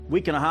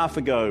week and a half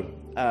ago,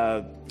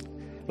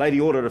 lady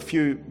ordered a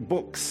few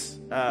books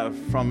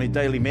from me,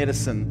 Daily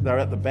Medicine. They're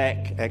at the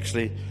back,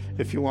 actually,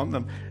 if you want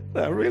them.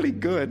 They're really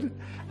good.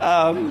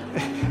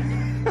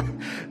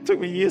 Took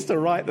me years to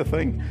write the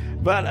thing.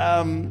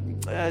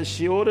 But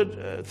she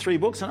ordered 3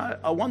 books, and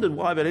I wondered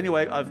why. But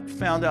anyway, I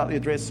found out the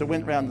address, so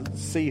went round to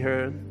see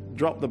her,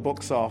 dropped the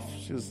books off.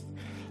 She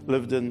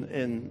lived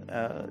in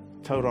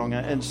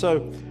Tauranga. And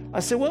so I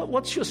said, well,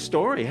 what's your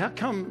story? How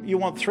come you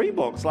want 3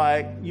 books?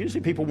 Like,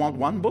 usually people want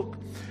 1 book.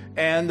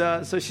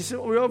 And so she said,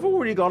 well, I've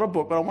already got a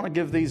book, but I want to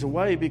give these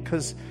away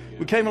because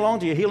we came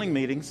along to your healing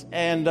meetings,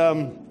 and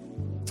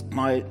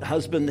my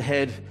husband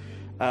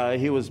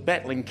he was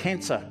battling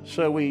cancer.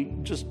 So we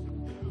just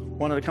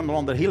wanted to come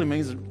along to the healing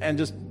meetings and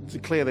just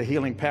declare the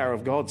healing power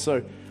of God.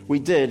 So we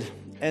did.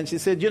 And she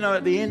said,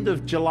 at the end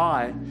of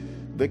July,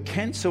 the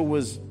cancer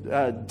was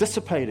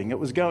dissipating. It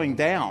was going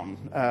down,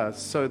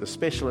 so the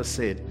specialist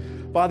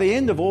said. By the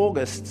end of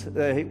August,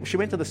 she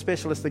went to the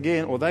specialist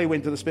again, or they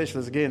went to the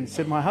specialist again,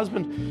 said, my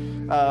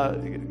husband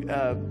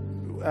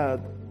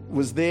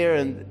was there,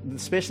 and the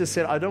specialist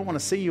said, I don't want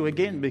to see you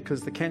again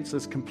because the cancer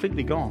is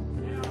completely gone.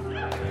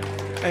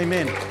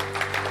 Amen.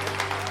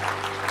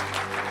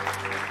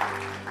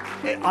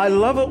 I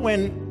love it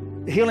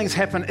when healings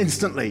happen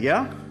instantly,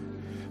 yeah?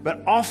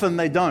 But often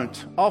they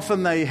don't.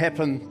 Often they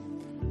happen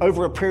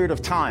over a period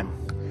of time,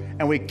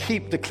 and we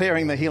keep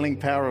declaring the healing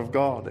power of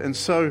God. And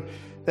so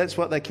that's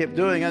what they kept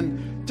doing.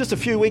 And just a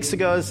few weeks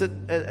ago, I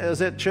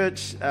was at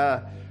church.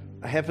 I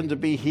happened to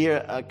be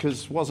here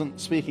because wasn't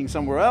speaking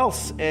somewhere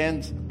else.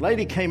 And a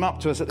lady came up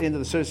to us at the end of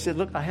the service and said,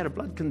 look, I had a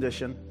blood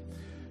condition.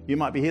 You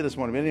might be here this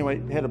morning. But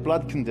anyway, had a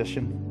blood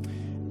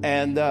condition.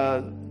 And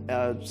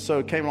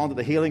so came along to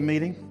the healing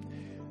meeting.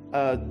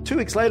 2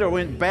 weeks later, I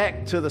went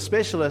back to the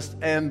specialist,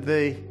 and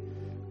the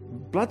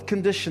blood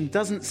condition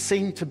doesn't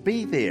seem to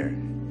be there.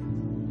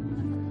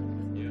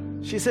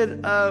 She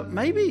said,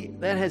 maybe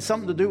that had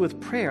something to do with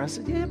prayer. I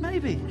said, yeah,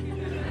 maybe.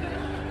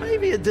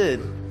 Maybe it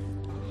did.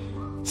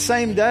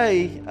 Same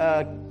day,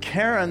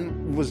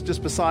 Karen was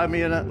just beside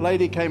me, and a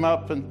lady came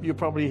up, and you're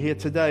probably here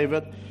today,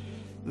 but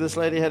this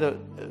lady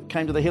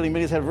came to the healing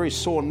meetings, had a very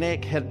sore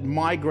neck, had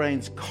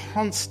migraines,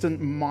 constant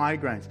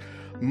migraines.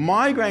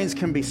 Migraines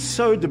can be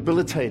so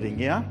debilitating,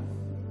 yeah?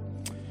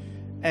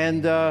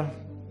 And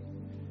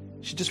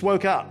she just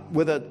woke up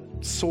with a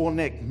sore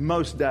neck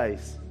most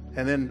days,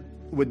 and then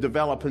would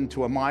develop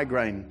into a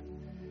migraine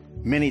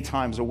many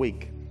times a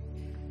week.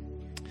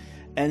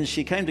 And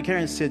she came to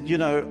Karen and said,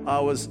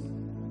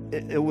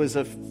 it was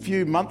a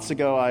few months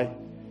ago,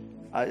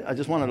 I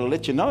just wanted to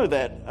let you know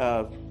that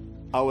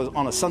I was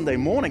on a Sunday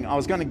morning, I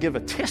was going to give a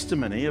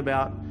testimony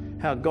about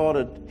how God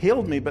had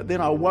healed me, but then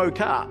I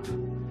woke up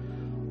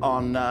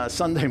on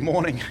Sunday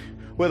morning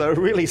with a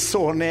really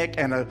sore neck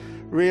and a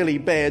really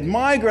bad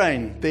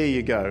migraine. There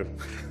you go.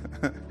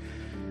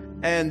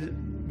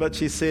 But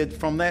she said,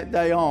 from that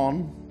day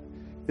on,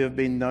 there have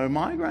been no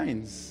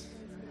migraines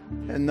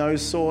and no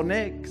sore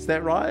neck. Is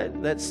that right?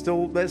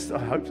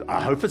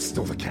 I hope it's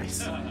still the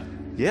case.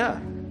 Yeah.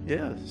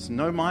 It's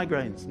no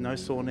migraines, no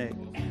sore neck.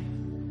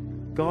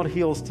 God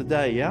heals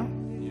today, yeah?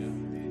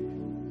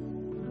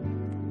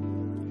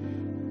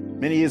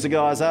 Many years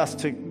ago, I was asked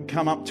to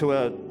come up to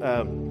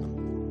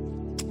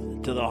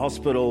the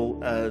hospital.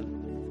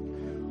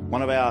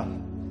 One of our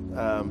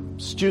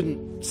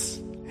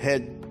students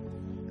had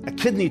a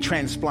kidney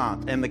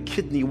transplant, and the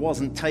kidney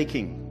wasn't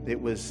taking.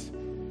 It's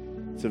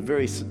a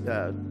very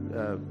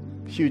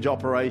huge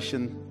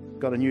operation.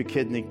 Got a new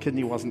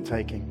kidney wasn't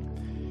taking.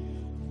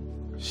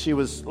 She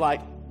was like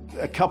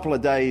a couple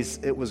of days,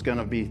 it was going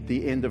to be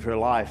the end of her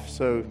life.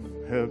 So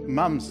her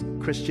mum's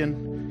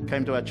Christian,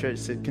 came to our church,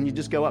 said, can you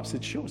just go up? I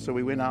said, sure. So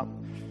we went up,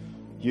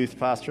 youth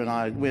pastor and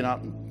I went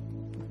up,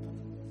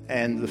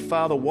 and the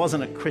father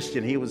wasn't a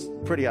Christian. He was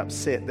pretty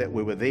upset that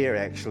we were there,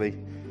 actually.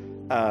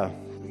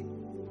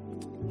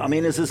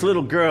 It's this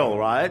little girl,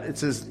 right?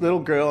 It's this little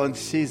girl, and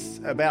she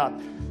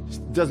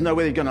doesn't know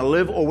whether she's going to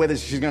live or whether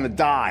she's going to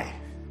die.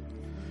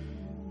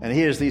 And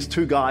here's these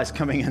 2 guys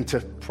coming in to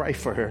pray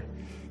for her.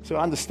 So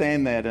I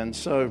understand that. And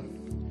so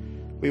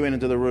we went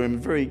into the room,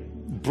 very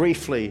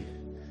briefly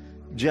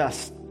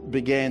just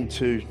began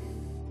to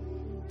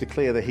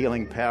declare the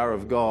healing power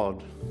of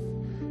God.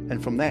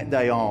 And from that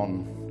day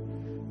on,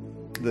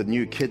 the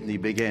new kidney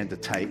began to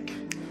take.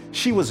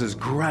 She was as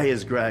grey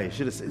as grey.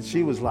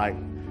 She was like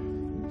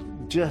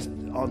just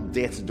on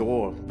death's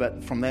door.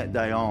 But from that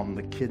day on,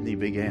 the kidney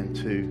began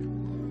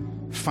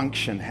to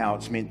function how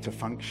it's meant to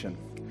function.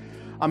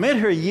 I met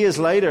her years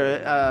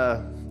later,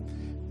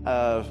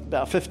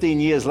 about 15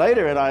 years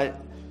later, and I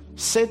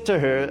said to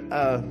her,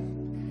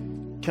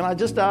 can I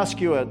just ask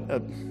you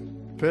a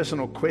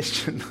personal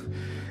question?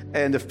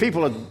 And if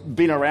people have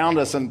been around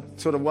us and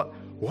sort of,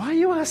 why are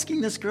you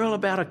asking this girl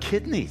about her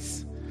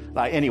kidneys?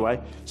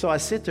 So I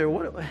said to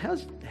her,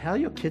 how are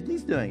your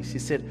kidneys doing? She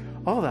said,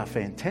 oh, they're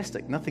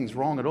fantastic. Nothing's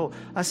wrong at all.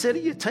 I said, are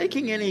you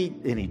taking any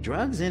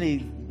drugs,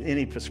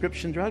 any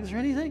prescription drugs or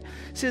anything?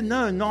 She said,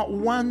 no, not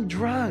one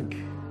drug.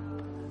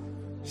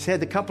 She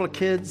had a couple of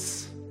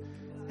kids,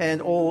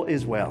 and all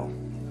is well.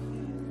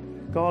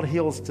 God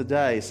heals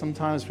today.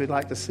 Sometimes we'd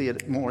like to see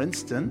it more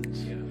instant.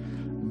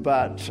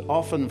 But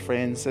often,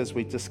 friends, as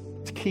we just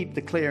keep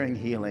declaring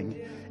healing,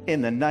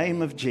 in the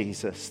name of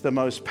Jesus, the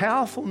most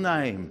powerful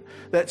name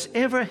that's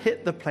ever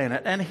hit the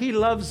planet. And He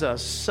loves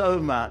us so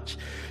much.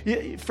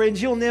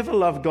 Friends, you'll never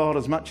love God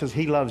as much as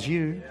He loves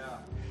you.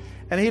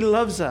 And He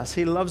loves us.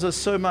 He loves us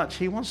so much.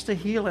 He wants to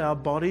heal our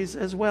bodies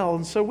as well.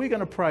 And so we're going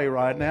to pray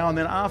right now. And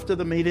then after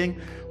the meeting,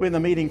 when the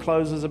meeting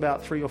closes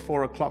about 3 or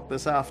 4 o'clock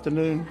this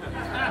afternoon,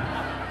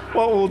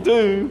 what we'll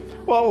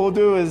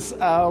do is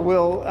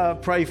we'll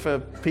pray for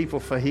people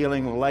for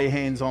healing. We'll lay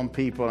hands on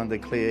people and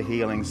declare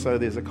healing. So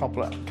there's a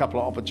couple of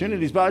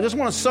opportunities. But I just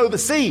want to sow the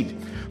seed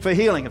for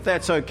healing, if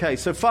that's okay.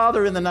 So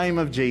Father, in the name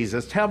of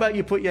Jesus, how about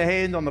you put your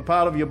hand on the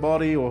part of your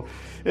body, or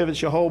if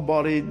it's your whole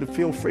body,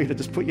 feel free to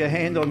just put your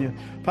hand on your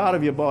part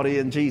of your body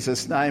in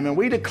Jesus' name. And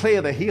we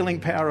declare the healing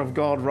power of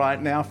God right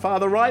now.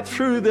 Father, right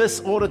through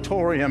this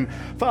auditorium,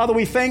 Father,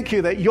 we thank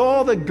you that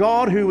you're the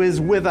God who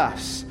is with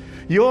us.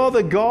 You're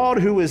the God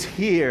who is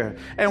here,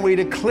 and we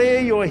declare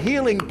your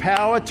healing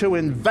power to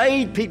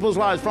invade people's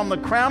lives from the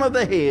crown of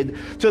the head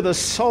to the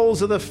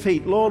soles of the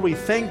feet. Lord, we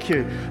thank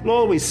you.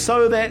 Lord, we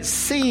sow that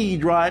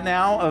seed right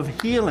now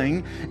of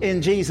healing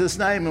in Jesus'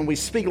 name, and we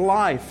speak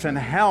life and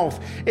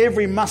health,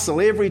 every muscle,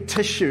 every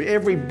tissue,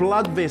 every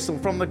blood vessel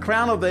from the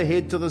crown of the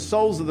head to the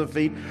soles of the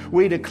feet.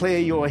 We declare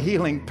your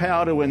healing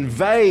power to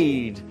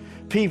invade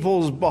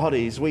people's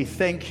bodies. We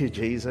thank you,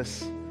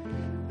 Jesus.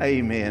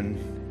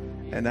 Amen.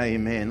 And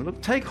amen.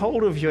 Look, take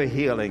hold of your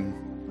healing.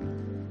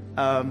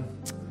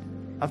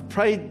 I've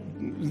prayed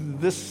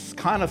this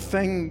kind of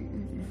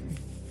thing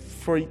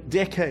for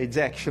decades,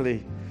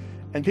 actually.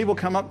 And people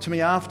come up to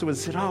me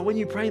afterwards and said, when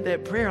you prayed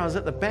that prayer, I was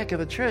at the back of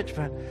the church,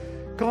 but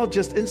God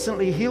just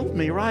instantly healed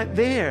me right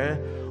there.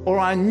 Or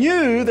I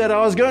knew that I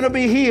was going to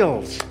be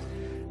healed.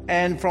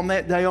 And from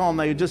that day on,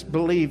 they just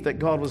believed that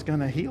God was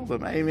going to heal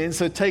them. Amen.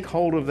 So take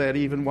hold of that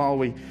even while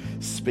we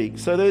speak.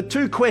 So there are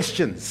 2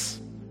 questions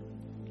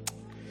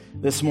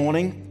this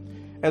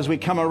morning, as we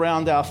come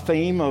around our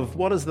theme of,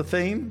 what is the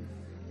theme?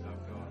 Love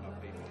God,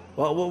 love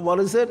people. What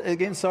is it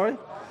again? Sorry?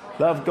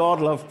 Love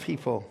God, love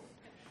people.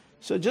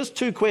 So just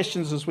 2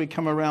 questions as we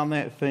come around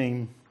that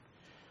theme.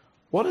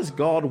 What has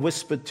God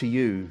whispered to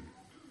you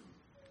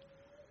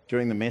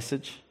during the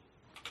message?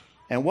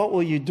 And what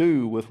will you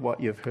do with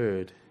what you've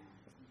heard?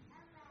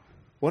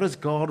 What has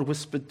God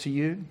whispered to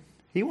you?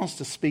 He wants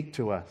to speak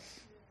to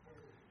us.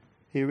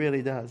 He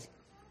really does.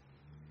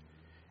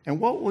 And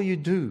what will you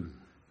do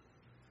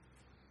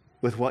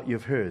with what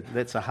you've heard?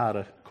 That's a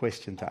harder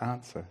question to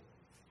answer.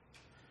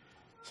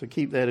 So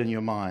keep that in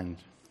your mind.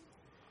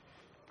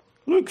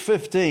 Luke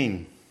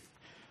 15.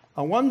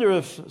 I wonder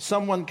if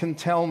someone can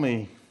tell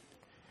me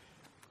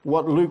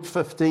what Luke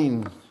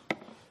 15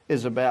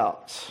 is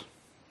about.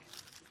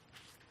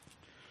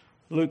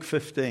 Luke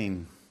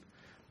 15.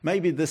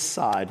 Maybe this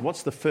side.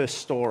 What's the first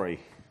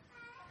story?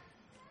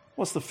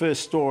 What's the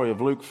first story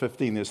of Luke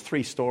 15? There's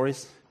 3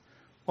 stories.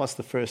 What's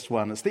the first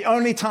one? It's the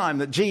only time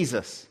that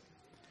Jesus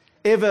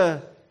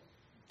ever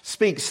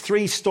speaks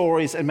 3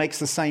 stories and makes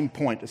the same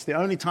point. It's the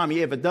only time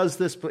he ever does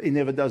this, but he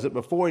never does it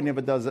before, he never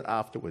does it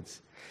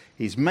afterwards.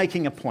 He's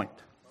making a point.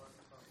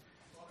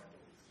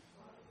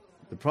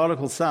 The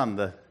prodigal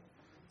son.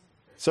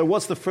 So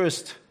what's the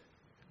first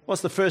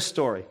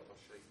story?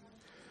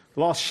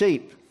 Lost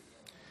sheep.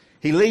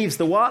 He leaves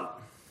the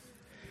what?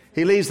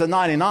 He leaves the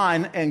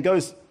 99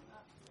 and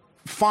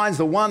finds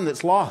the one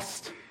that's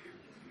lost.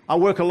 I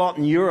work a lot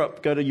in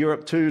Europe, go to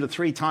Europe 2 to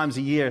 3 times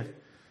a year,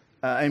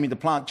 aiming to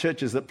plant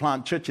churches that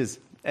plant churches,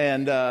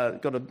 and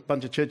got a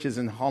bunch of churches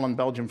in Holland,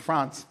 Belgium,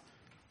 France.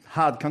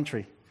 Hard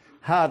country.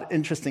 Hard,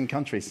 interesting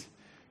countries.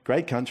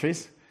 Great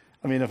countries.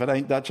 I mean, if it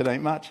ain't Dutch, it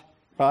ain't much,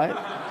 right?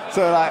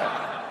 So,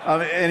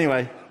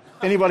 anyway,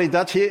 anybody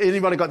Dutch here?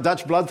 Anybody got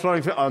Dutch blood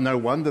flowing through? Oh, no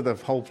wonder the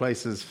whole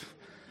place has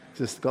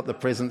just got the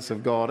presence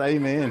of God.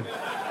 Amen.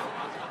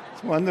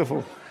 It's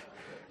wonderful.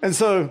 And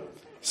so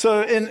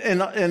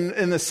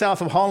in the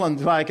south of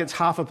Holland, like, it's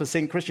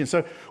 0.5% Christian.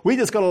 So we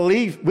just got to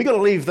leave. We got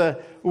to leave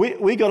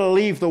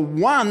the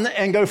one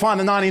and go find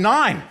the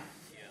 99. Yeah.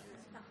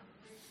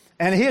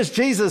 And here's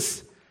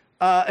Jesus.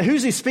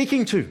 Who's he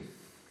speaking to?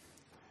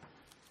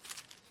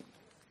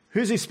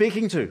 Who's he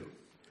speaking to?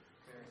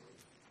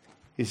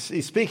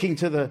 He's speaking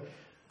to the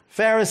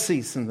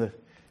Pharisees and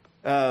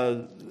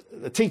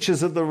the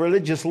teachers of the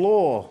religious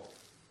law.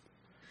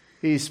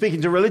 He's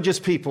speaking to religious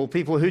people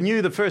who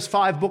knew the first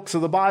 5 books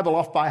of the Bible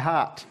off by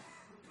heart.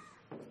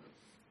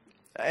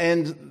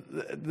 And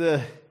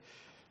the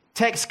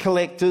tax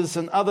collectors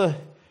and other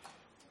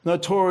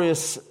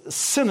notorious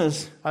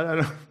sinners, I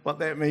don't know what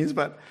that means,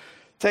 but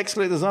tax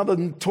collectors and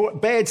other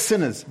bad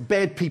sinners,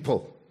 bad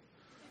people,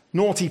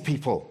 naughty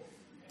people,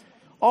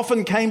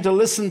 often came to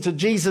listen to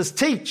Jesus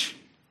teach.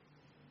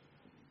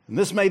 And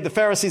this made the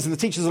Pharisees and the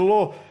teachers of the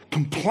law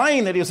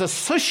complain that he was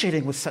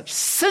associating with such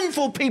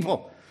sinful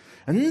people.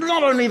 And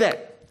not only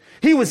that,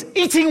 he was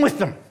eating with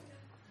them.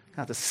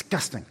 How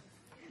disgusting.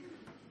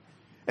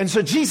 And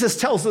so Jesus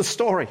tells this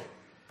story.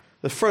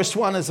 The first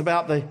one is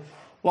about they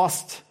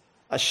lost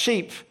a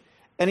sheep,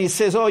 And he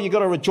says, oh, you've got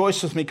to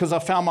rejoice with me because I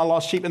found my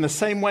lost sheep. In the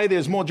same way,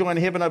 there's more joy in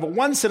heaven over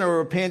one sinner who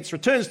repents,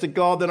 returns to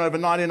God, than over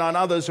 99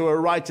 others who are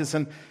righteous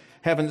and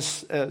haven't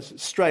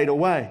strayed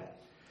away.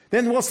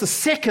 Then what's the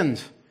second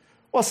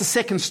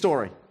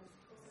story?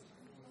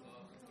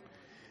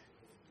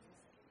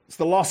 It's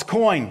the lost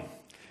coin.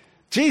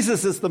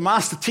 Jesus is the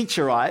master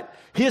teacher, right?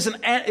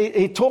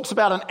 He talks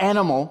about an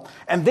animal,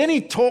 and then he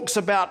talks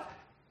about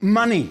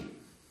money.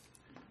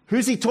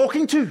 Who's he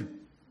talking to?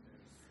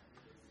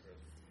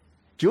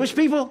 Jewish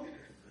people?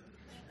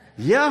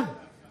 Yeah.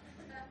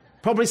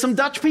 Probably some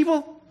Dutch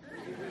people?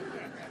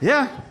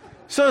 Yeah.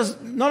 So it's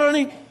not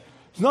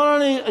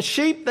only a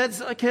sheep, that's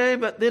okay,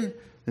 but then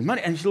the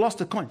money. And she lost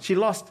a coin. She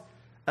lost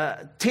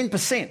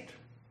 10%.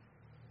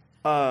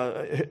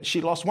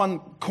 She lost one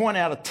coin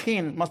out of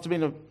 10. It must have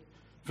been a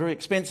very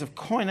expensive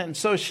coin. And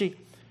so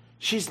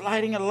she's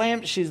lighting a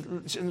lamp. She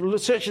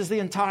searches the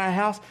entire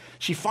house.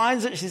 She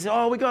finds it. She says,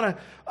 oh,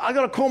 I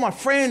got to call my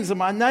friends and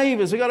my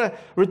neighbors. We got to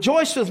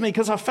rejoice with me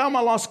because I found my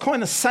lost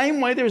coin. The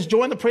same way there is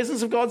joy in the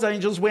presence of God's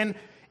angels when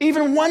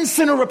even one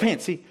sinner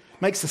repents. He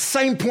makes the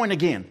same point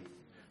again.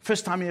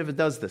 First time he ever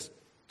does this,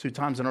 2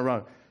 times in a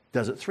row.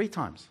 Does it 3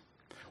 times.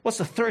 What's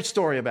the third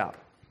story about?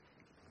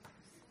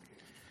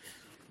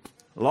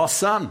 Lost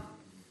son.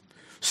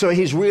 So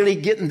he's really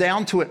getting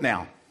down to it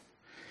now.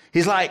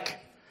 He's like,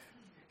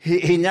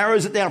 he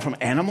narrows it down from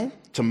animal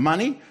to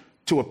money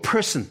to a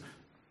person.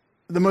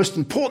 The most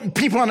important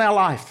people in our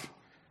life.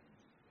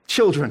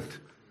 Children.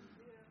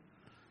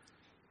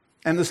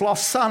 And this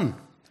lost son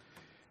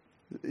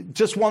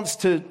just wants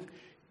to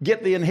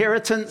get the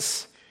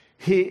inheritance.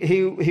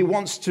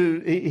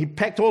 He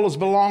packed all his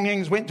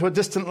belongings, went to a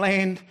distant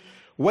land,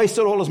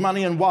 wasted all his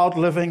money in wild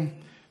living.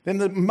 Then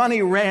the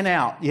money ran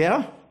out,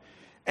 yeah?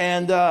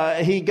 And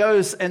he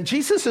goes, and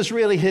Jesus is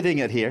really hitting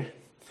it here.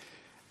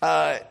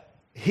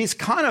 He's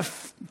kind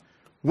of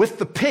with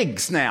the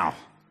pigs now.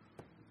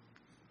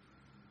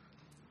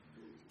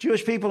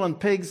 Jewish people and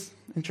pigs,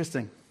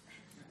 interesting.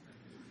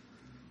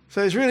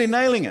 So he's really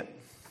nailing it.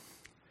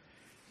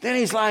 Then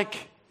he's like,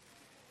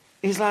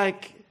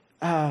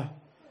 the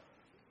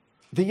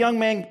young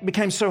man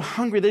became so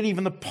hungry that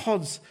even the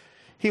pods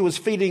he was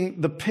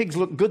feeding the pigs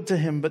looked good to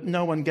him, but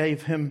no one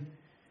gave him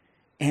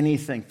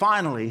anything.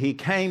 Finally, he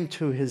came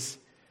to his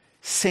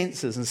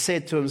senses and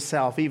said to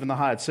himself, even the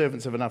hired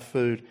servants have enough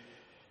food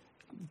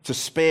to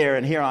spare,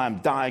 and here I am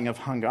dying of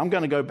hunger. I'm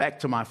going to go back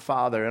to my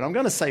father, and I'm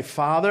going to say,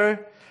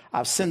 Father,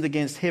 I've sinned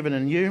against heaven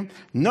and you.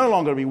 No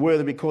longer be worthy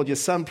to be called your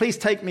son. Please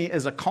take me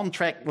as a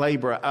contract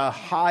laborer, a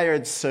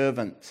hired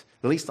servant.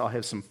 At least I'll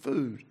have some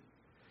food.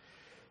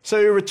 So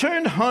he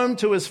returned home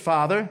to his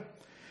father,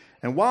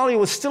 and while he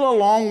was still a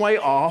long way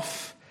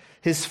off,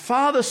 his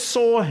father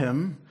saw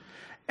him,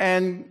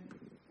 and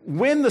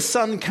when the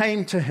son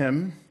came to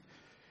him,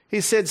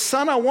 he said,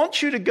 Son, I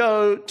want you to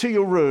go to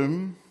your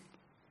room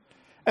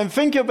and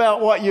think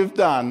about what you've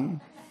done.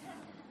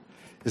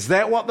 Is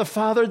that what the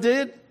father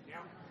did?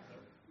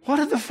 What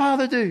did the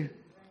father do?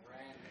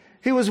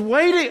 He was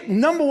waiting.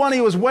 Number one, he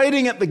was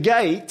waiting at the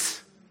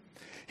gate.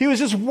 He was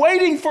just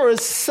waiting for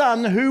his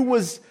son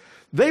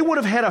they would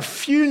have had a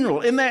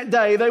funeral. In that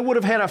day, they would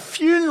have had a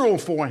funeral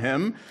for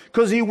him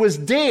because he was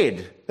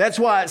dead. That's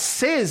why it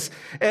says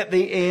at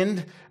the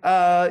end,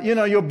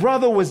 your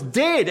brother was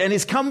dead and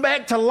he's come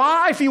back to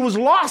life. He was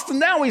lost and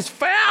now he's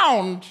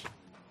found.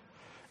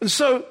 And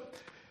so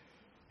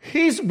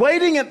he's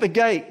waiting at the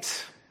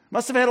gate.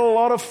 Must have had a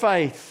lot of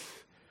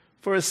faith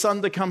for his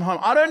son to come home.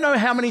 I don't know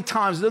how many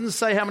times. It doesn't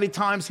say how many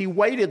times he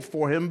waited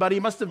for him, but he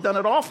must have done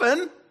it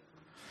often. And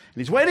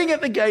he's waiting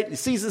at the gate. He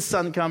sees his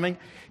son coming.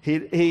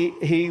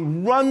 He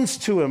runs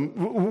to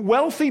him.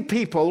 Wealthy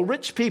people,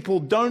 rich people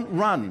don't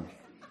run.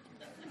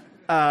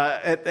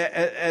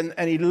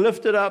 And he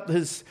lifted up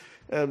his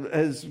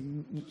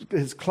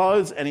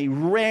clothes and he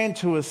ran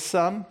to his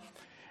son.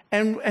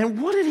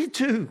 And what did he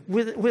do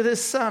with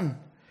his son?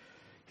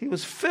 He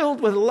was filled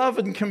with love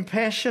and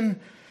compassion.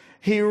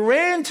 He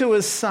ran to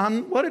his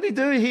son. What did he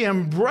do? He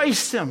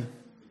embraced him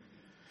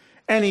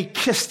and he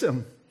kissed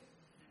him.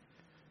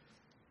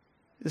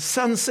 His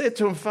son said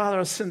to him, Father,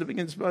 I've sinned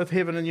against both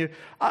heaven and you.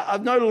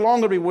 I've no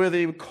longer be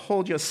worthy to be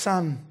called your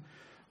son.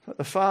 But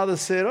the father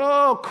said,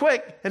 oh,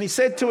 quick. And he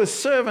said to his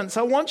servants,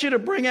 I want you to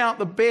bring out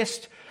the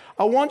best.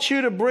 I want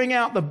you to bring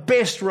out the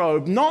best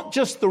robe. Not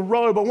just the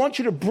robe. I want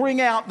you to bring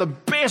out the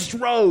best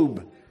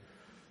robe.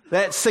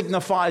 That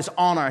signifies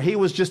honor. He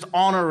was just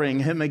honoring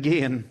him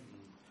again.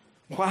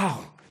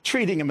 Wow.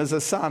 Treating him as a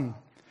son.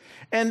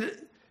 And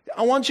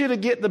I want you to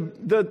get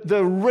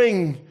the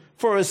ring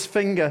for his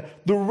finger.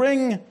 The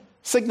ring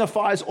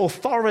signifies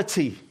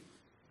authority.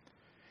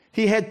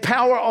 He had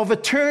power of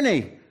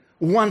attorney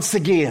once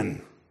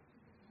again.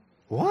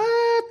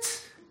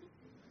 What?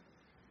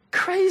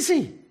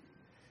 Crazy.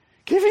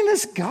 Giving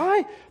this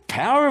guy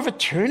power of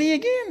attorney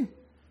again? And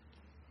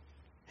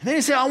then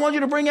he said, I want you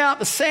to bring out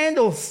the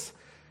sandals.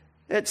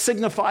 It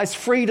signifies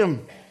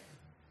freedom.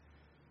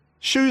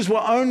 Shoes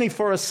were only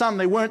for a son.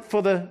 They weren't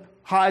for the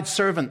hired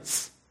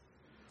servants.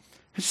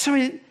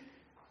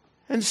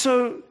 And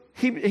so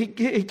he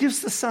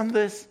gives the son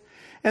this.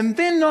 And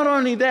then not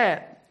only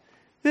that,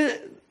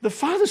 the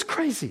father's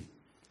crazy.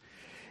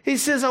 He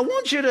says, I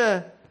want you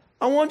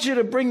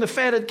to bring the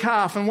fatted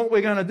calf, and what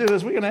we're going to do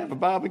is we're going to have a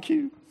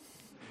barbecue.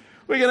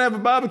 We're going to have a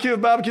barbecue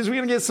of barbecues. We're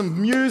going to get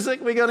some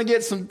music. We're going to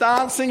get some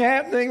dancing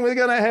happening. We're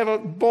going to have a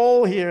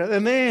ball here.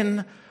 And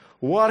then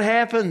what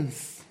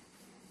happens?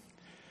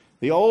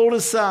 The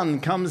oldest son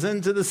comes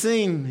into the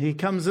scene. He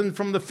comes in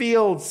from the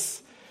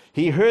fields.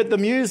 He heard the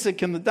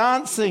music and the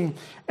dancing,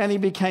 and he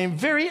became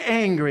very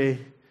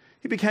angry.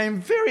 He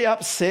became very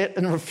upset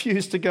and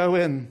refused to go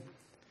in.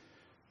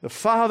 The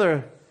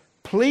father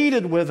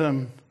pleaded with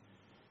him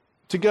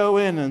to go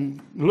in.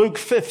 And Luke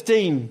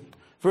 15,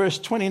 verse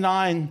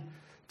 29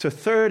 to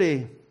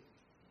 30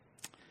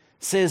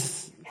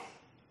 says,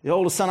 the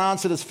oldest son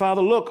answered his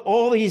father, look,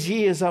 all these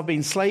years I've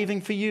been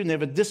slaving for you,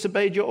 never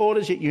disobeyed your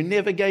orders, yet you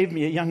never gave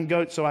me a young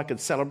goat so I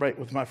could celebrate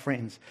with my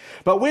friends.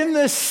 But when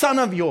this son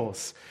of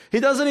yours, he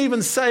doesn't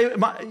even say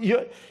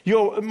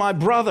my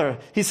brother,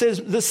 he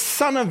says this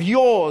son of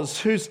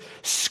yours who's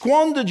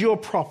squandered your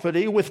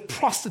property with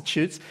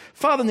prostitutes,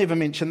 father never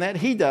mentioned that,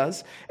 he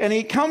does, and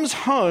he comes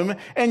home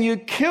and you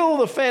kill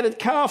the fatted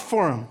calf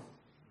for him.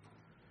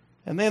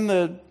 And then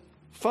the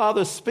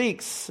Father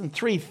speaks, and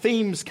 3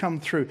 themes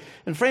come through.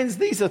 And friends,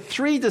 these are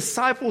 3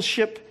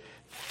 discipleship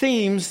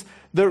themes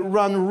that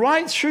run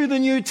right through the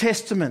New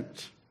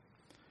Testament.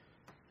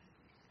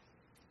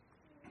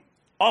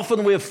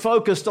 Often we're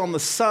focused on the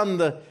son,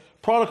 the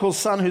prodigal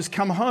son who's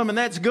come home, and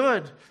that's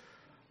good.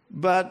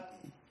 But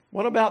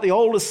what about the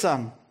oldest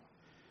son?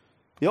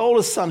 The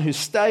oldest son who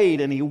stayed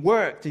and he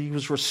worked, he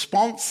was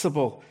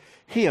responsible.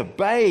 He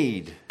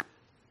obeyed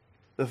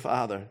the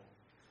father.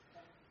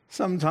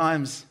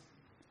 Sometimes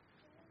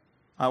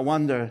I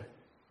wonder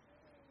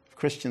if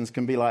Christians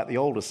can be like the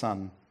older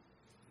son.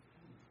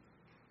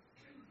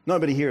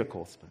 Nobody here, of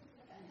course.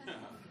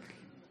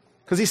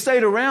 Because he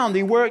stayed around,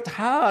 he worked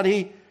hard,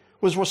 he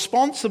was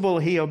responsible,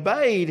 he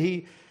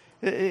obeyed,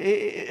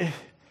 and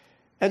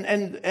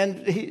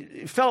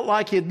he felt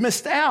like he had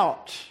missed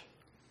out.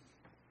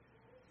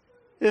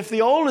 If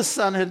the oldest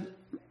son had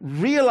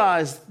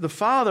realized the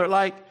father,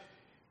 like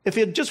if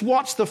he had just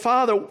watched the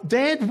father,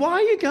 Dad, why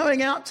are you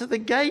going out to the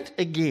gate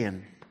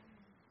again?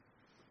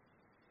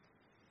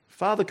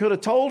 Father could have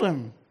told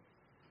him.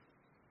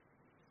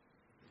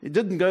 He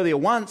didn't go there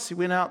once. He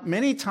went out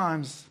many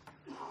times,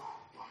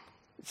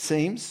 it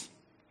seems.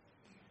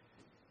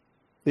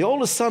 The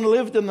oldest son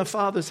lived in the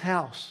father's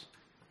house,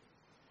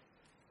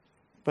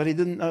 but he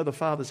didn't know the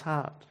father's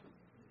heart.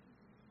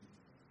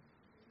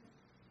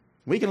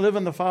 We can live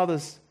in the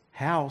father's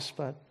house,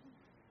 but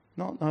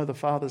not know the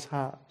father's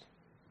heart.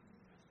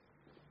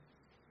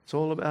 It's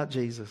all about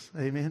Jesus.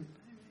 Amen?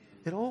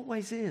 It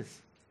always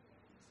is.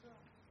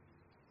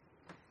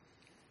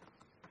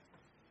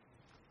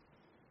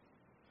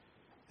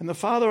 And the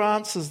father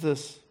answers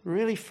this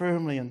really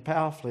firmly and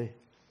powerfully.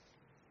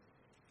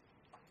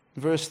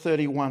 Verse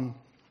 31,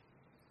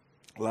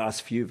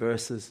 last few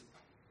verses.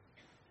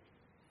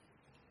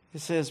 He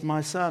says,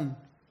 my son,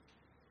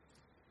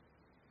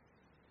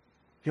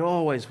 you're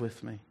always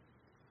with me.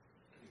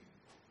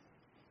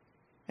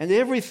 And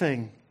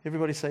everything,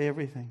 everybody say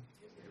everything.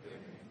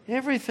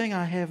 Everything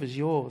I have is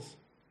yours.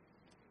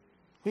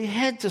 We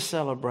had to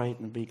celebrate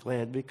and be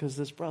glad because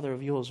this brother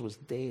of yours was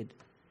dead.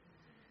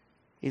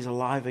 He's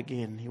alive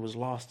again. He was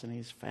lost and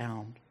he's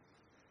found.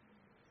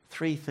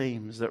 3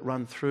 themes that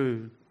run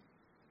through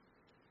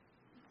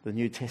the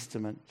New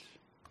Testament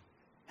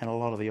and a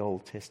lot of the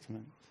Old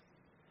Testament.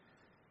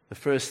 The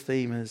first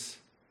theme is,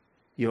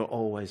 you're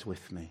always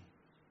with me.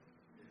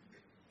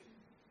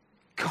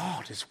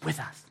 God is with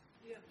us.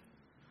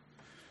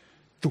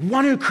 The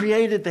one who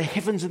created the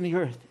heavens and the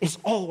earth is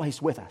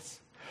always with us.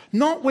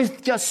 Not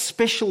with just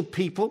special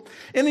people.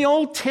 In the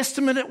Old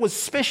Testament, it was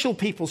special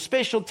people,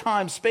 special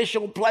times,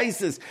 special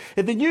places.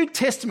 In the New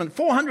Testament,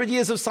 400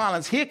 years of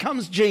silence, here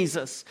comes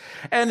Jesus.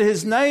 And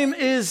his name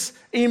is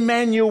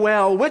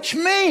Emmanuel, which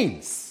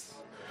means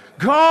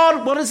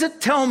God, what does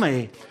it tell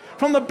me?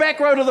 From the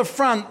back row to the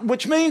front,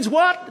 which means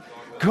what?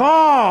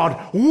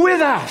 God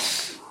with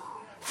us.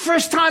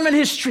 First time in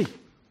history.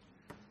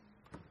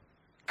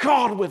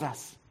 God with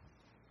us.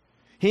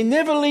 He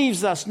never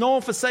leaves us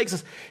nor forsakes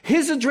us.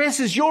 His address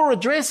is your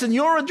address and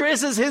your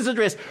address is his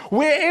address.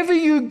 Wherever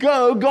you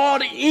go,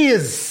 God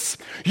is.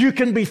 You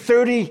can be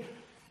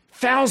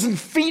 30,000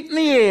 feet in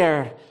the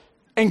air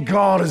and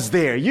God is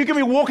there. You can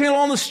be walking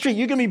along the street.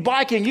 You can be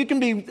biking. You can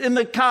be in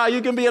the car.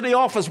 You can be at the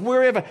office,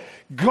 wherever.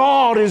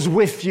 God is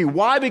with you.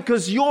 Why?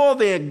 Because you're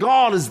there.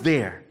 God is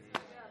there.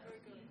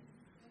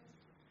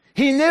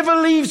 He never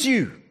leaves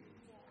you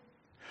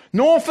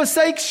nor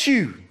forsakes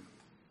you.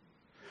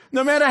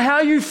 No matter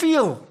how you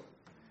feel,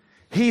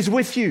 he's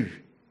with you.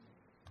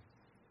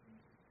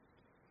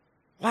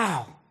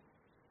 Wow.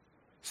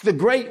 It's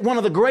one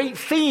of the great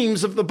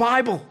themes of the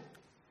Bible.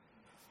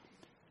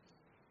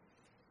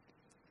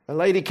 A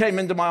lady came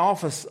into my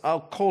office, I'll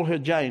call her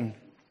Jane,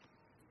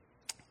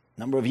 a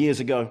number of years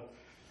ago.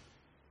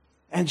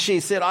 And she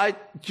said, I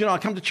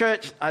come to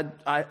church, and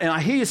I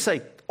hear you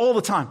say all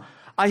the time,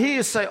 I hear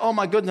you say, oh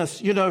my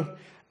goodness,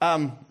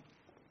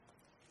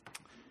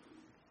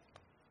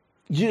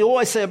 you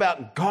always say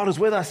about God is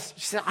with us.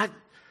 She said,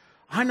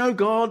 I know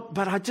God,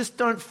 but I just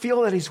don't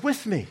feel that he's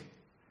with me.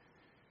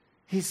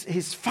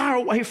 He's far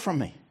away from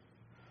me.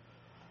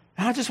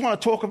 And I just want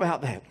to talk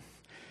about that.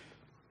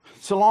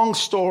 It's a long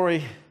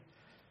story,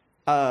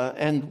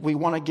 and we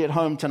want to get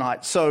home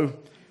tonight. So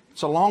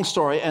it's a long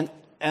story, and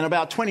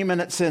about 20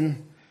 minutes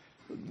in,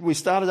 we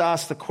started to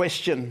ask the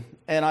question,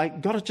 and I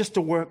got it just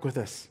to work with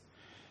this.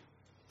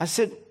 I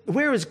said,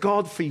 where is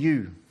God for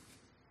you?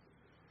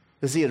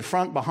 Is he in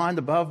front, behind,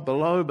 above,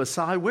 below,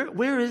 beside?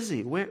 Where is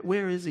he?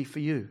 Where is he for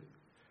you?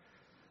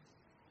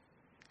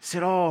 He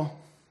said, oh,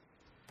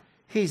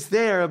 he's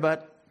there,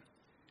 but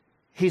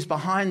he's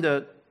behind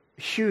a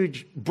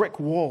huge brick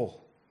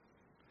wall,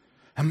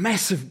 a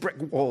massive brick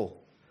wall.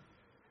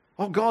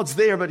 Oh, God's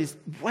there, but he's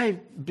way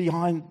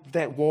behind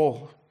that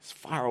wall. He's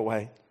far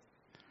away.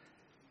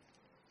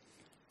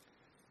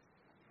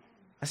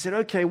 I said,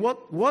 okay,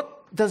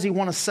 what does he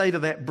want to say to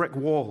that brick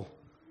wall?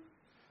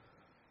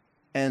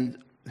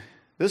 And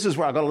this is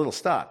where I got a little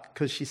stuck,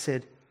 because she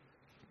said,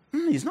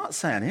 he's not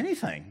saying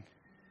anything.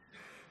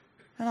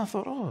 And I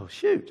thought, oh,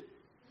 shoot.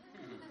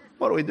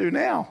 What do we do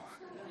now?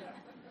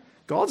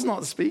 God's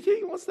not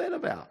speaking? What's that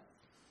about?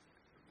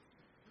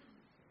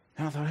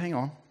 And I thought, hang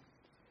on.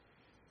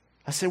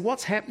 I said,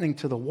 what's happening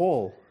to the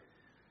wall?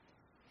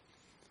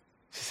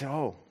 She said,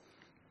 oh,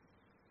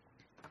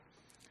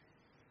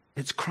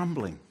 it's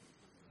crumbling.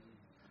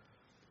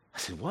 I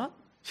said, what?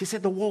 She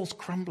said, the wall's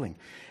crumbling.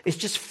 It's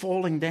just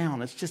falling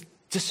down. It's just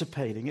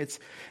dissipating. It's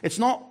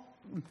not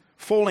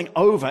falling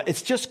over.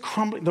 It's just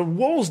crumbling. The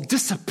wall's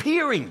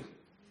disappearing.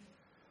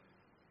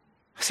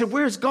 I said,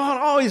 where's God?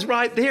 Oh, he's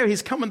right there.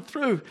 He's coming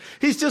through.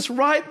 He's just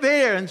right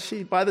there. And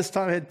she, by this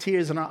time, had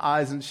tears in her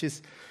eyes. And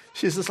she's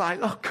just like,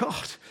 oh,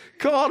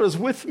 God is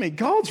with me.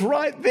 God's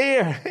right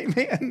there.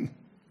 Amen.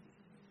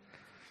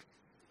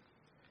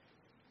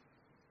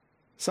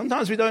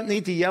 Sometimes we don't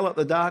need to yell at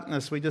the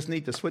darkness. We just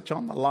need to switch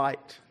on the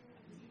light.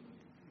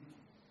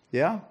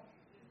 Yeah?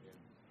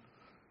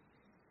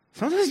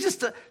 Sometimes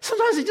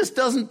he just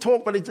doesn't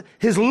talk, but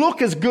his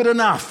look is good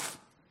enough.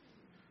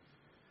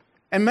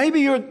 And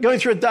maybe you're going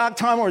through a dark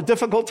time or a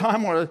difficult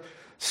time or a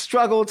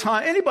struggle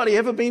time. Anybody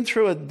ever been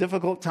through a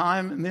difficult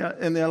time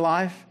in their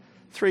life?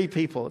 3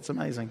 people. It's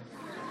amazing.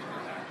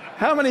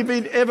 How many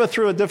been ever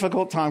through a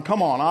difficult time?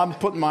 Come on, I'm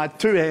putting my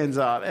 2 hands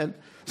up. And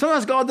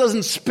sometimes God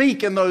doesn't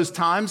speak in those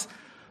times,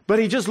 but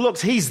he just looks.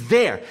 He's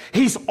there.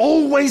 He's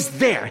always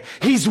there.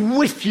 He's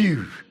with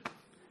you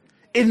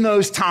in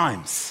those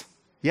times.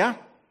 Yeah?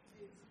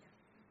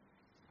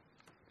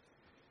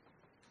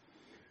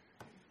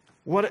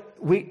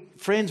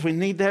 Friends, we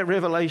need that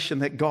revelation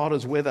that God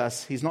is with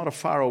us. He's not a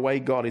faraway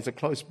God. He's a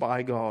close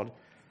by God.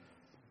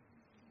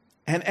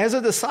 And as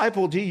a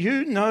disciple, do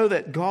you know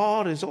that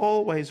God is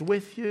always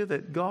with you?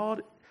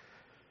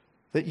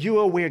 That you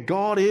are where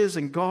God is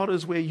and God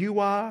is where you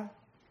are?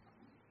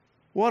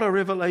 What a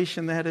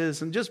revelation that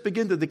is. And just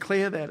begin to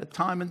declare that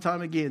time and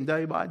time again,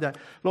 day by day.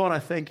 Lord, I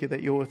thank you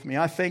that you're with me.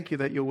 I thank you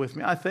that you're with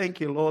me. I thank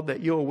you, Lord,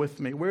 that you're with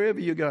me. Wherever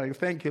you're going,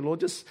 thank you,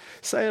 Lord. Just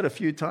say it a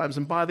few times.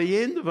 And by the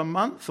end of a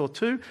month or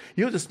 2,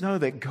 you'll just know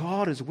that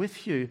God is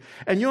with you.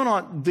 And you're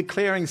not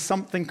declaring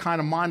something kind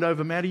of mind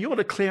over matter. You're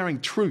declaring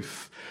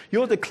truth.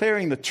 You're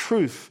declaring the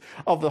truth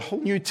of the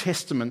whole New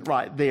Testament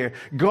right there.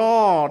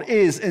 God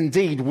is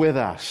indeed with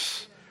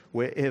us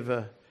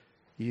wherever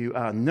you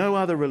are. No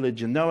other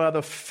religion, no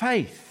other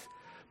faith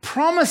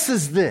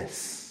promises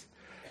this,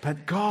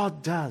 but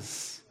God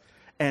does,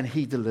 and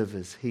he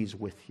delivers. He's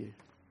with you.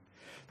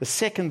 The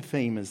second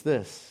theme is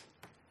this: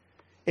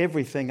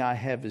 everything I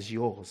have is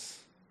yours.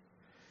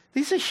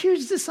 These are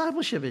huge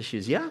discipleship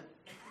issues, yeah?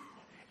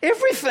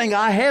 Everything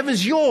I have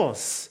is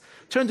yours.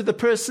 Turn to the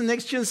person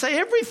next to you and say,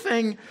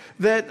 everything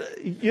that,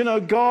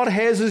 God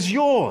has is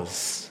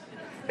yours.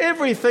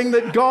 Everything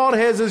that God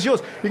has is yours.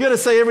 You've got to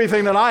say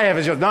everything that I have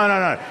is yours.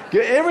 No.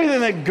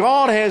 Everything that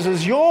God has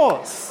is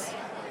yours.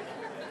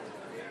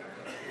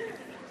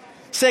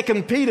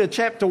 2 Peter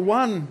chapter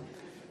 1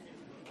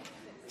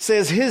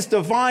 says his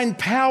divine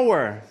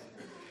power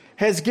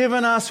has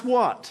given us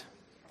what?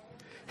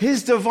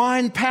 His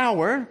divine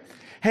power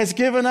has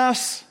given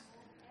us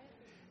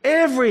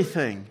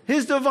everything.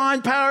 His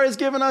divine power has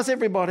given us,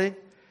 everybody,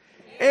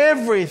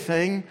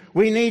 everything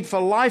we need for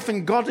life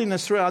and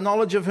godliness through our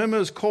knowledge of him who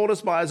has called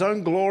us by his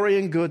own glory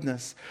and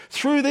goodness.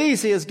 Through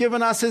these he has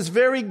given us his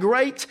very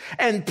great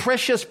and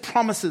precious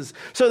promises,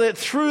 so that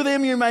through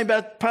them you may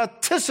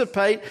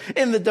participate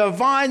in the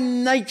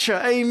divine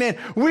nature. Amen.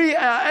 We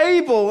are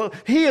able,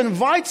 he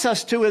invites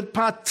us to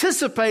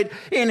participate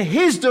in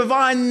his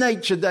divine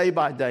nature day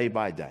by day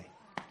by day.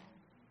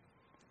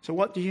 So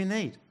what do you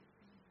need?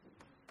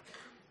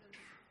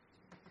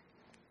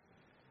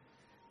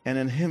 And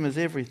in him is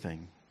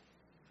everything.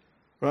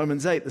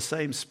 Romans 8, the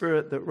same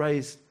Spirit that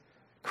raised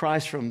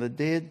Christ from the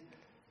dead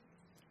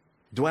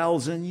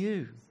dwells in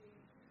you,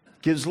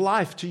 gives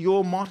life to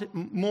your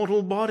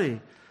mortal body.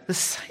 The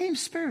same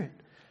Spirit,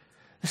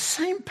 the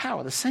same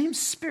power, the same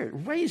Spirit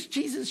raised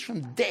Jesus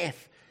from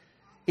death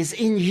is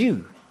in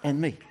you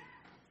and me.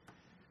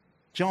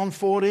 John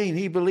 14,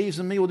 he believes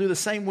in me will do the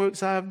same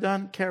works I have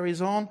done,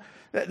 carries on.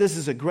 This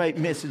is a great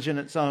message in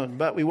its own,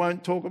 but we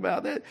won't talk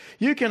about that.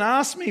 You can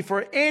ask me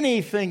for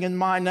anything in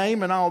my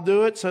name and I'll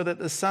do it so that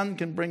the Son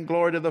can bring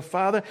glory to the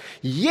Father.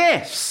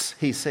 Yes,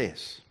 he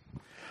says.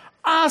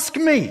 Ask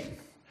me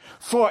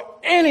for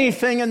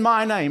anything in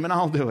my name and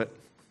I'll do it.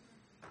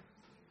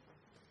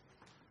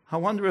 I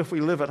wonder if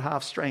we live at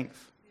half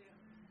strength.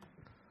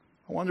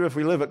 I wonder if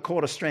we live at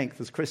quarter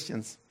strength as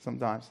Christians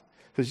sometimes,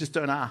 because just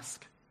don't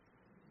ask.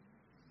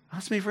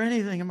 Ask me for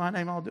anything in my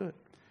name, I'll do it.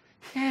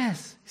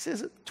 Yes, he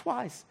says it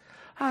twice.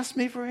 Ask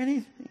me for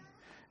anything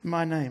in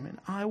my name, and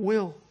I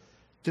will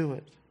do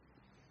it.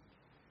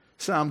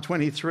 Psalm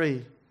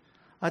 23.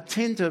 I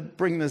tend to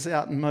bring this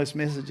out in most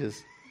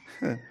messages.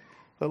 The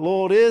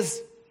Lord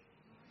is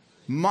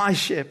my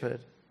shepherd.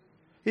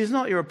 He's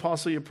not your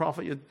apostle, your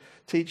prophet, your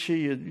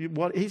teacher,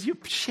 what? He's your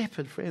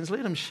shepherd, friends.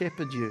 Let him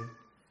shepherd you.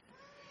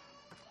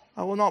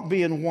 I will not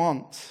be in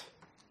want.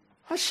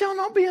 I shall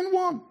not be in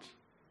want.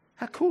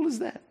 How cool is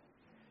that?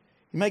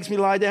 He makes me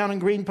lie down in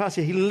green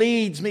pasture. He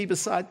leads me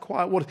beside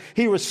quiet water.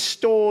 He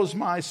restores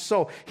my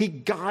soul. He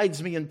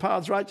guides me in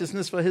paths of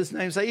righteousness for his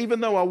name's sake.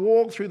 Even though I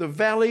walk through the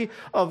valley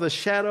of the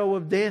shadow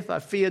of death, I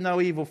fear no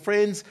evil.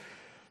 Friends,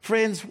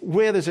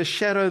 where there's a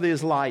shadow,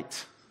 there's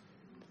light.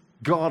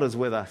 God is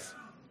with us.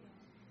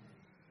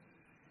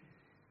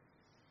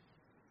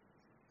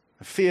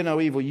 I fear no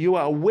evil. You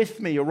are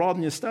with me. Your rod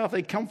and your staff,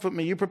 they comfort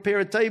me. You prepare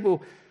a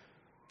table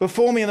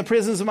before me in the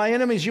presence of my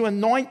enemies. You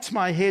anoint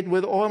my head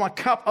with oil. My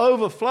cup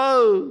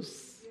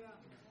overflows. Yeah.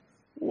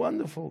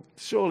 Wonderful.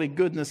 Surely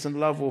goodness and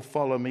love will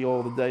follow me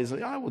all the days.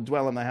 I will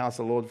dwell in the house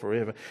of the Lord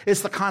forever.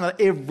 It's the kind of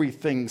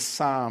everything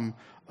psalm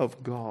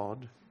of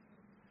God.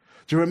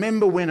 Do you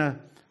remember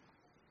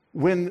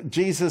when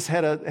Jesus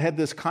had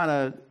this kind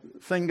of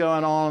thing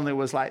going on and there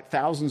was like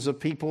thousands of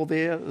people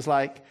there?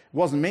 It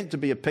wasn't meant to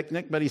be a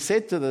picnic, but he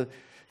said to the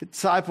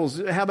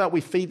disciples, how about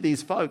we feed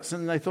these folks?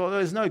 And they thought,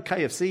 there's no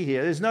KFC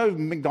here. There's no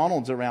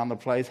McDonald's around the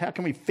place. How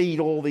can we feed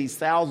all these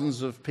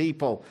thousands of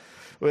people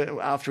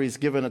after he's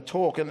given a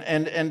talk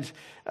and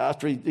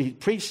after he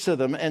preached to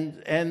them?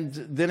 And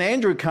then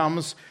Andrew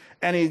comes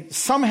and he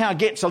somehow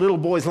gets a little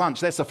boy's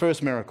lunch. That's the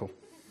first miracle.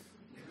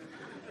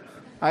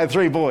 I had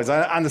 3 boys.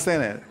 I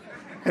understand that.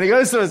 And he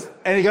goes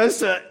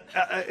to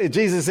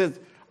Jesus says,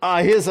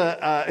 here's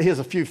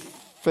a few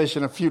fish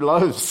and a few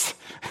loaves.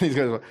 And he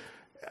goes,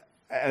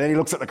 and then he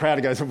looks at the crowd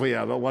and goes, well,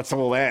 yeah, but what's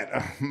all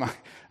that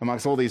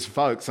amongst all these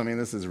folks? I mean,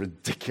 this is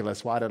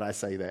ridiculous. Why did I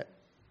say that?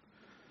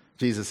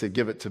 Jesus said,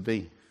 give it to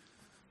me.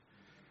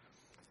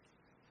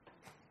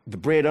 The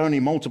bread only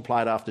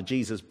multiplied after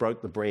Jesus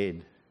broke the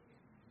bread.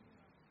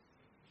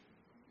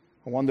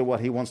 I wonder what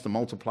he wants to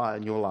multiply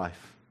in your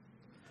life.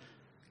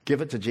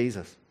 Give it to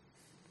Jesus.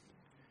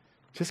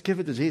 Just give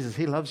it to Jesus.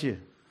 He loves you.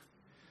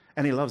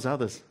 And he loves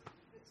others.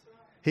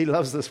 He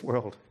loves this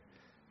world.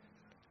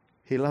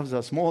 He loves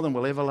us more than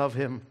we'll ever love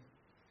him.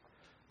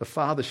 The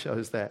Father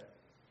shows that.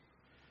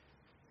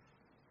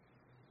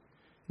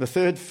 The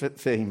third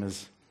theme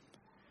is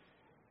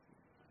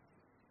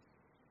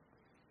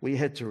we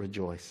had to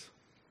rejoice.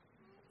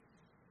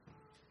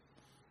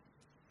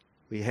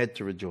 We had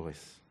to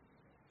rejoice.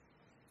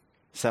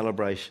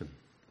 Celebration.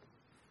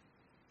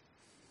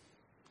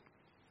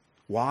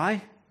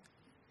 Why?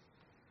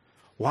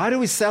 Why do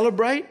we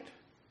celebrate?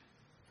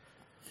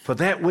 For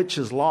that which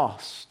is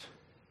lost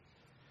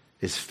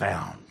is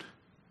found.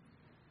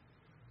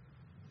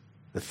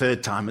 The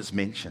third time it's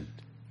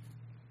mentioned.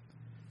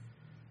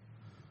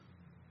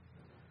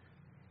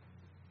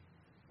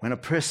 When a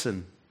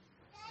person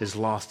is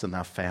lost and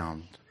they're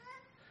found,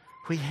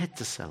 we had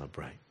to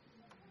celebrate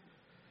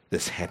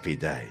this happy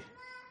day.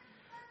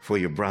 For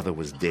your brother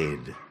was dead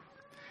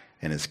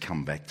and has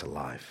come back to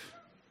life.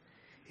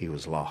 He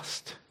was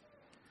lost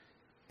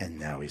and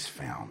now he's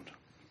found.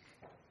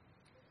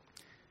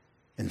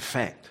 In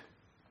fact,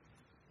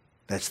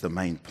 that's the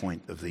main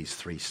point of these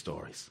 3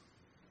 stories.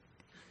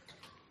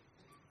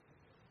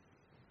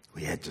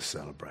 We had to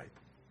celebrate.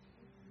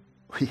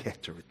 We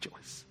had to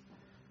rejoice.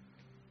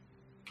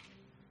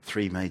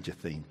 3 major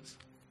themes.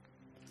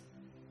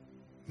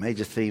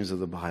 Major themes of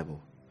the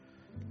Bible.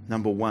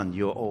 Number 1,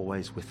 you're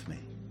always with me.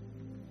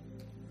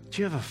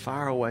 Do you have a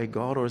faraway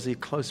God or is he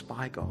close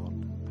by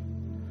God?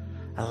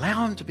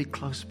 Allow him to be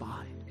close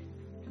by.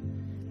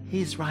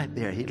 He's right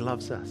there. He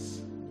loves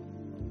us.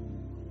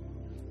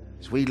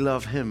 We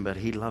love him, but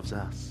he loves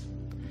us.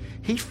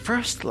 He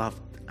first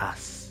loved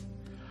us.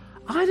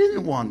 I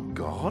didn't want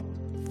God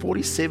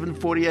 47,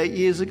 48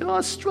 years ago. I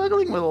was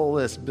struggling with all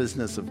this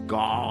business of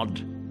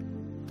God.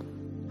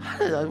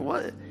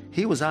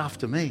 He was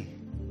after me.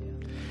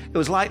 It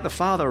was like the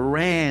Father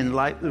ran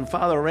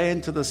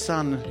to the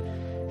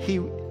Son. He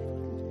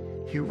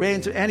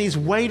ran to, and he's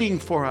waiting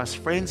for us,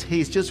 friends.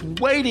 He's just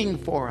waiting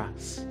for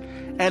us.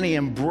 And he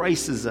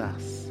embraces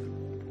us.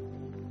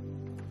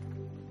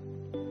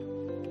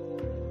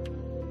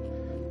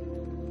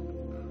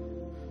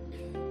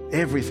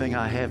 Everything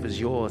I have is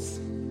yours.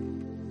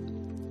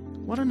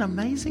 What an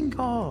amazing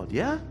God,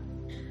 yeah?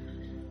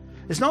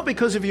 It's not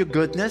because of your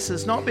goodness.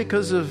 It's not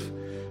because of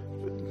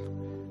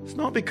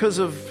not because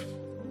of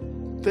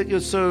that you're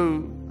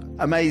so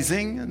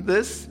amazing and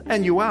this,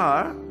 and you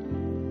are.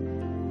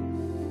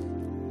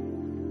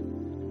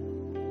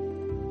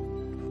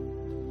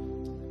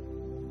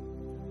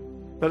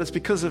 But it's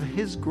because of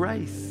His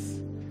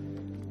grace,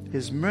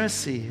 His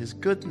mercy, His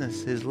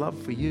goodness, His love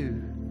for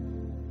you.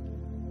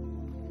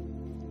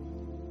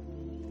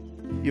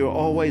 You're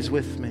always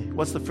with me.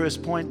 What's the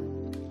first point?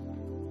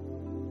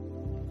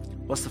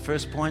 What's the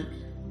first point?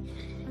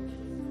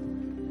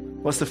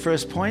 What's the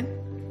first point?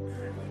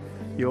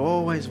 You're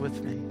always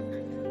with me.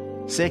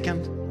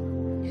 Second,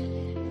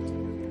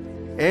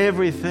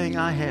 everything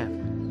I have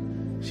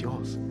is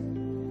yours.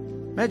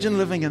 Imagine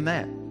living in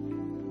that.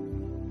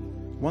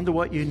 Wonder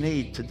what you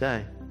need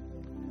today.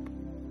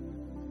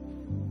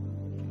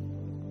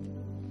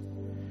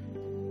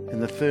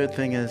 And the third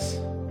thing is,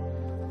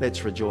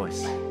 let's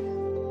rejoice.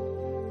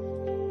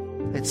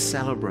 Let's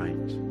celebrate.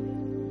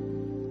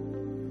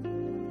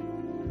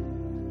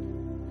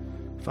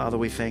 Father,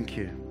 we thank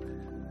you.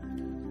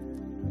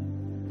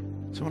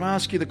 So I want to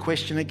ask you the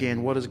question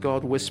again. What has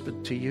God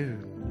whispered to you?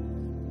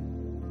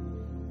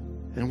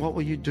 And what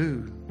will you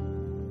do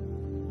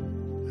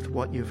with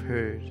what you've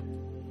heard?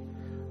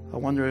 I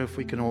wonder if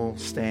we can all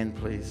stand,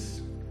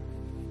 please.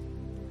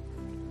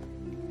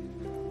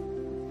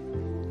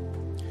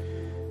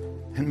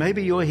 And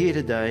maybe you're here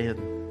today and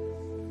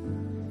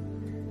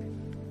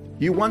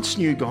you once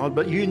knew God,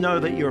 but you know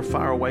that you're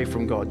far away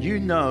from God. You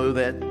know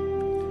that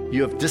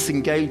you have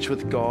disengaged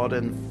with God,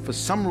 and for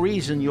some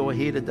reason you're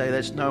here today.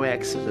 That's no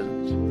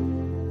accident.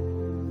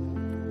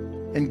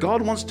 And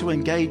God wants to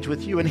engage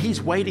with you, and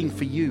He's waiting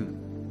for you.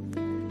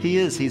 He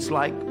is. He's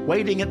like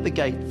waiting at the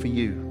gate for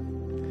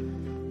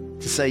you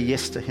to say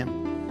yes to Him.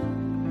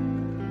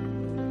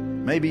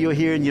 Maybe you're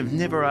here and you've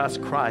never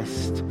asked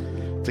Christ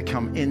to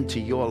come into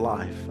your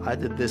life. I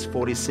did this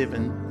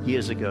 47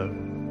 years ago,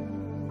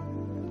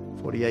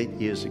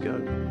 48 years ago.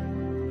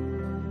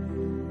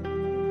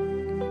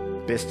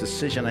 Best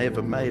decision I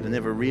ever made. I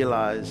never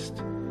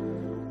realized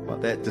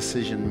what that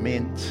decision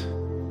meant.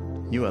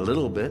 Knew a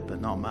little bit, but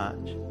not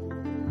much.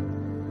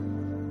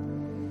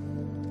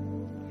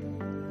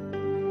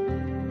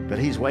 But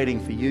He's waiting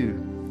for you.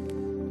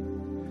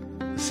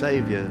 The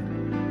Savior,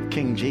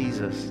 King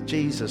Jesus,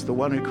 the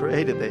one who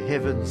created the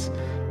heavens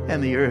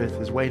and the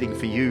earth, is waiting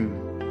for you.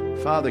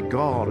 Father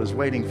God is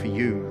waiting for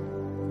you.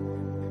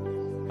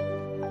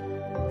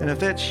 And if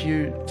that's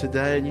you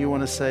today and you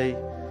want to say,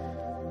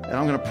 and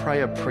I'm going to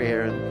pray a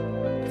prayer,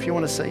 and if you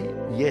want to say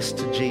yes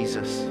to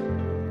Jesus,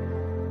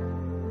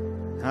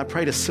 and I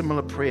prayed a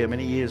similar prayer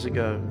many years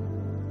ago.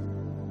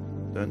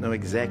 Don't know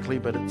exactly,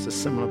 but it's a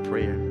similar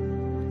prayer.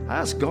 I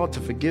asked God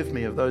to forgive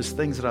me of those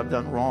things that I've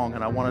done wrong,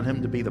 and I wanted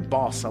Him to be the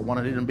boss. I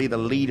wanted Him to be the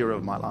leader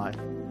of my life.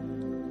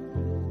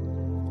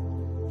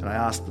 And I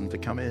asked Him to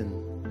come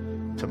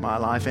in to my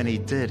life, and He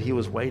did. He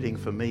was waiting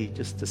for me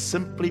just to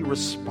simply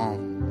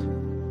respond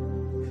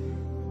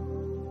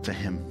to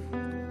Him.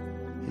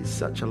 He's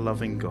such a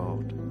loving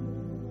God.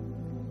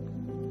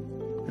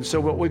 And so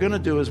what we're going to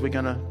do is we're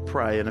going to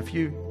pray. And if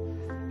you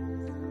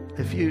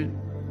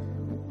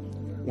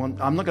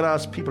want, I'm not going to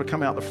ask people to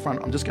come out the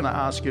front. I'm just going to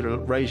ask you to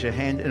raise your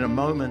hand in a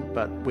moment,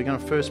 but we're going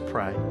to first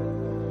pray.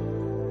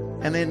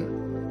 And then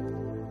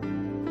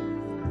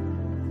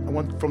I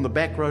want from the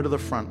back row to the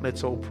front,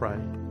 let's all pray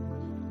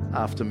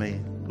after me.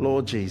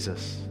 Lord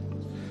Jesus,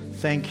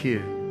 thank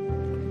you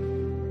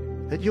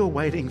that you're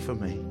waiting for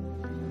me.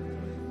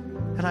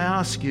 And I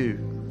ask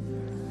you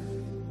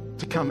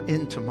to come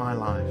into my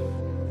life.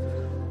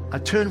 I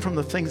turn from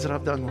the things that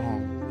I've done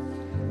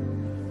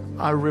wrong.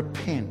 I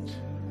repent.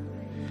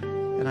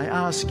 And I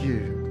ask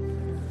you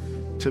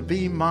to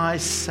be my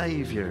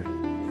Savior,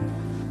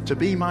 to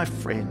be my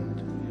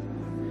friend,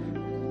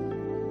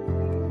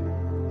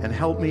 and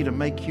help me to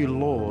make you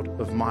Lord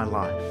of my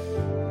life.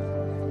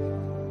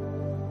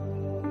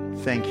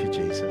 Thank you,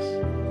 Jesus.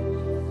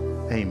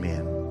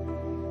 Amen.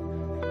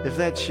 If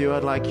that's you,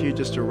 I'd like you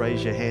just to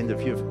raise your hand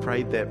if you've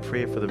prayed that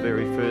prayer for the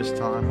very first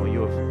time, or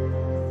you're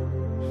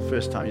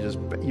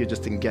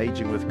just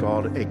engaging with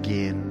God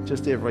again.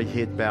 Just every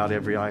head bowed,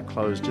 every eye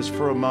closed, just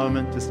for a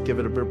moment, just give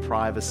it a bit of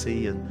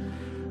privacy, and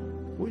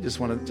we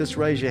just want to just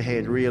raise your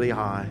hand really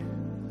high.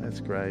 That's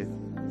great.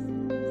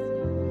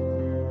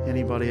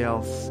 Anybody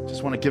else?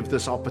 Just want to give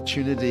this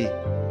opportunity.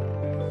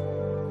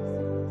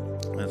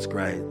 That's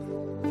great.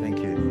 Thank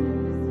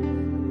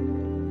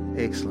you.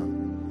 Excellent.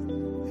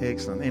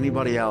 Excellent.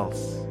 Anybody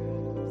else?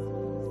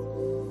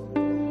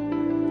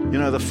 You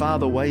know, the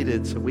Father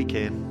waited so we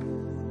can.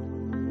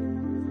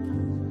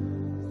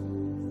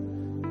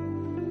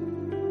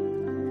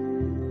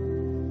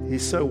 He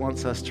so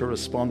wants us to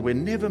respond. We're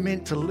never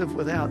meant to live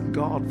without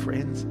God,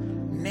 friends.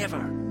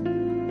 Never.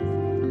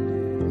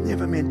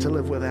 Never meant to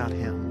live without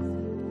Him.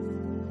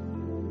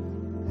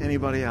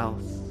 Anybody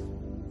else?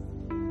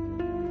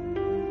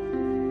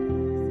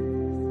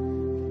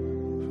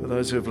 For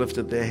those who have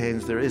lifted their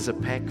hands, there is a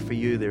pack for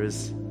you. There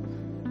is.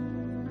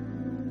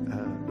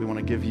 We want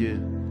to give you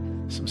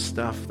some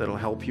stuff that'll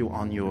help you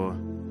on your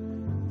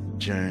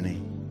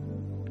journey.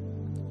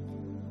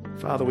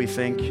 Father, we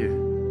thank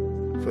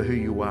you for who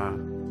you are.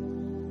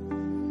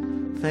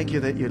 Thank you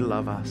that you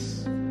love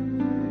us.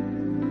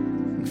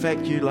 In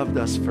fact, you loved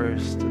us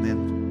first, and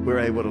then we're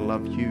able to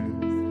love you.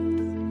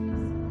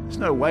 There's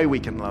no way we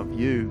can love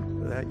you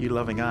without you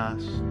loving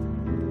us.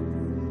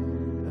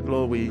 And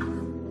Lord, we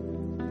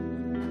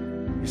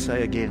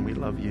say again, we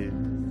love you.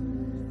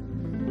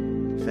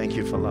 Thank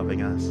you for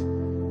loving us.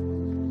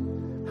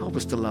 Help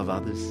us to love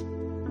others,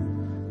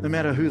 no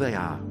matter who they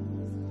are.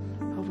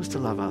 Help us to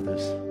love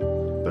others.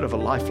 A bit of a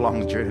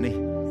lifelong journey,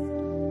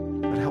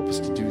 but help us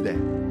to do that.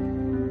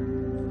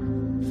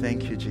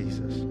 Thank you,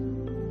 Jesus.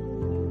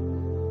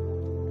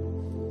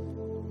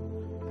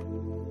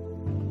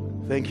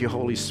 Thank you,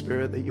 Holy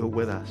Spirit, that you're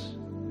with us.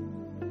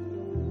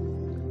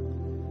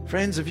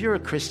 Friends, if you're a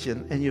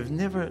Christian and you've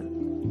never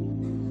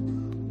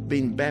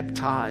been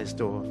baptized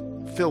or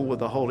filled with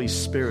the Holy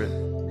Spirit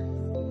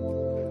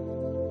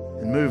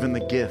and move in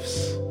the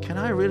gifts, can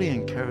I really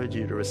encourage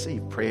you to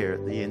receive prayer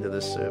at the end of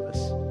this service?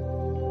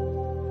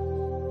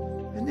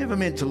 You're never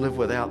meant to live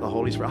without the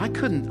Holy Spirit. I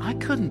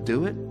couldn't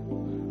do it.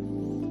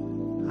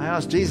 I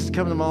asked Jesus to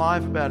come into my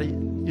life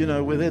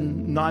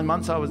within 9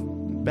 months I was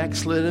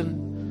backslidden.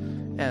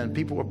 And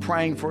people were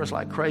praying for us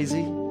like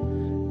crazy.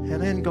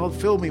 And then God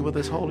filled me with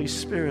His Holy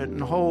Spirit,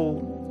 and a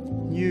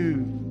whole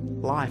new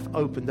life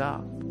opened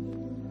up.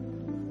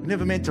 We're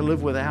never meant to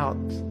live without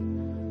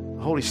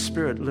the Holy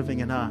Spirit living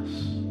in us.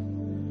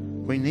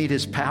 We need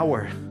His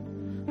power.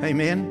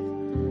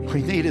 Amen?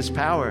 We need His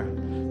power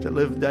to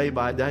live day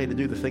by day, to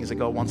do the things that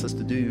God wants us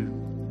to do.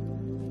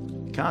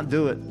 Can't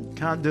do it.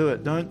 Can't do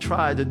it. Don't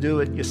try to do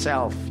it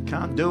yourself.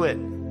 Can't do it.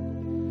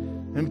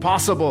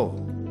 Impossible.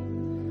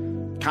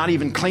 Can't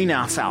even clean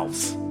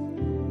ourselves.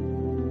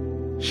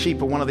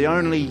 Sheep are one of the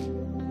only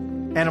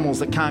animals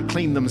that can't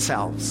clean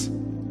themselves.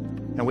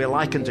 And we're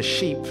likened to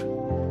sheep.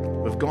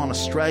 We've gone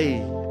astray.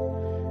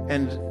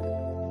 And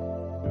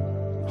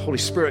the Holy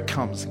Spirit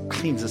comes and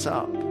cleans us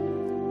up.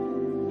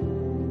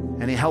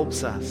 And He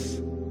helps us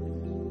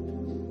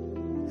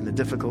in the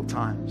difficult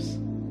times.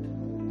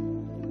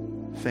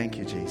 Thank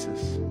you,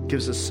 Jesus.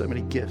 Gives us so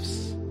many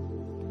gifts.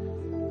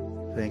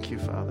 Thank you,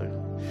 Father.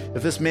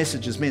 If this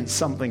message has meant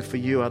something for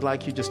you, I'd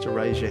like you just to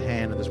raise your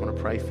hand. I just want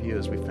to pray for you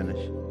as we finish.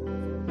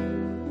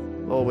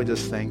 Lord, we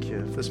just thank you.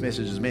 If this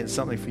message has meant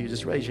something for you,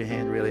 just raise your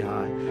hand really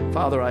high.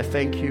 Father, I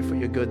thank you for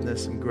your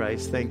goodness and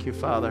grace. Thank you,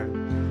 Father.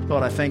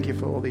 Lord, I thank you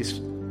for all these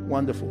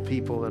wonderful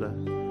people that are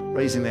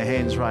raising their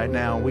hands right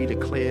now. We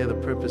declare the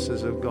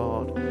purposes of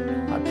God.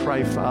 I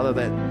pray, Father,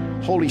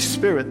 that Holy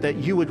Spirit, that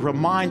you would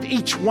remind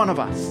each one of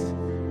us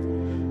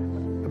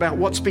about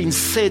what's been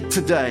said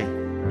today.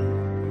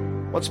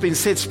 What's been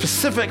said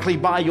specifically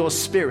by your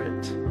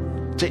Spirit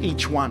to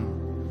each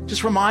one.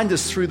 Just remind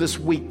us through this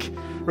week.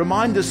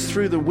 Remind us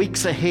through the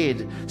weeks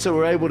ahead so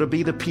we're able to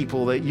be the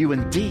people that you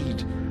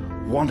indeed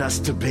want us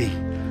to be.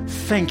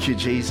 Thank you,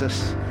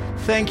 Jesus.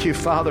 Thank you,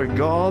 Father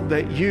God,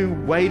 that you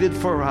waited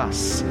for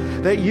us,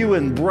 that you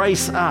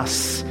embrace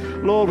us.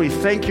 Lord, we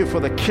thank you for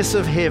the kiss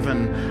of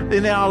heaven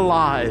in our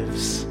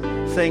lives.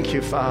 Thank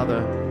you,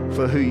 Father,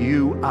 for who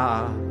you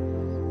are.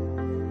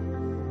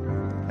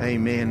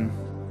 Amen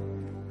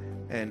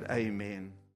and amen.